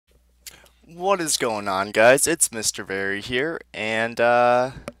What is going on, guys? It's MrVerry here, and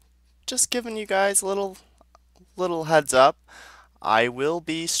just giving you guys a little heads up. I will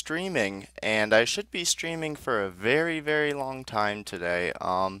be streaming, and I should be streaming for a very long time today.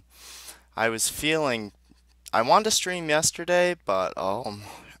 I was feeling I wanted to stream yesterday, but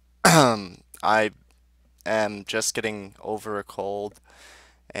I am just getting over a cold,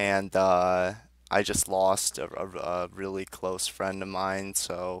 and I just lost a really close friend of mine,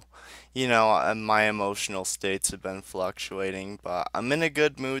 so my emotional states have been fluctuating, but I'm in a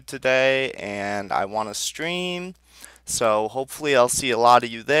good mood today and I want to stream, so hopefully I'll see a lot of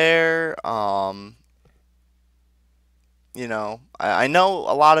you there. I know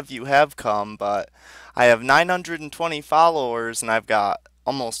a lot of you have come, but I have 920 followers and I've got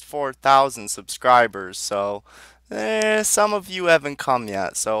almost 4,000 subscribers, so some of you haven't come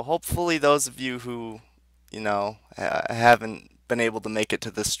yet. So hopefully those of you who, haven't been able to make it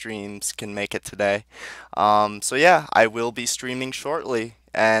to the streams can make it today. So yeah, I will be streaming shortly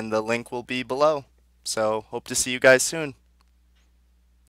and the link will be below. So hope to see you guys soon.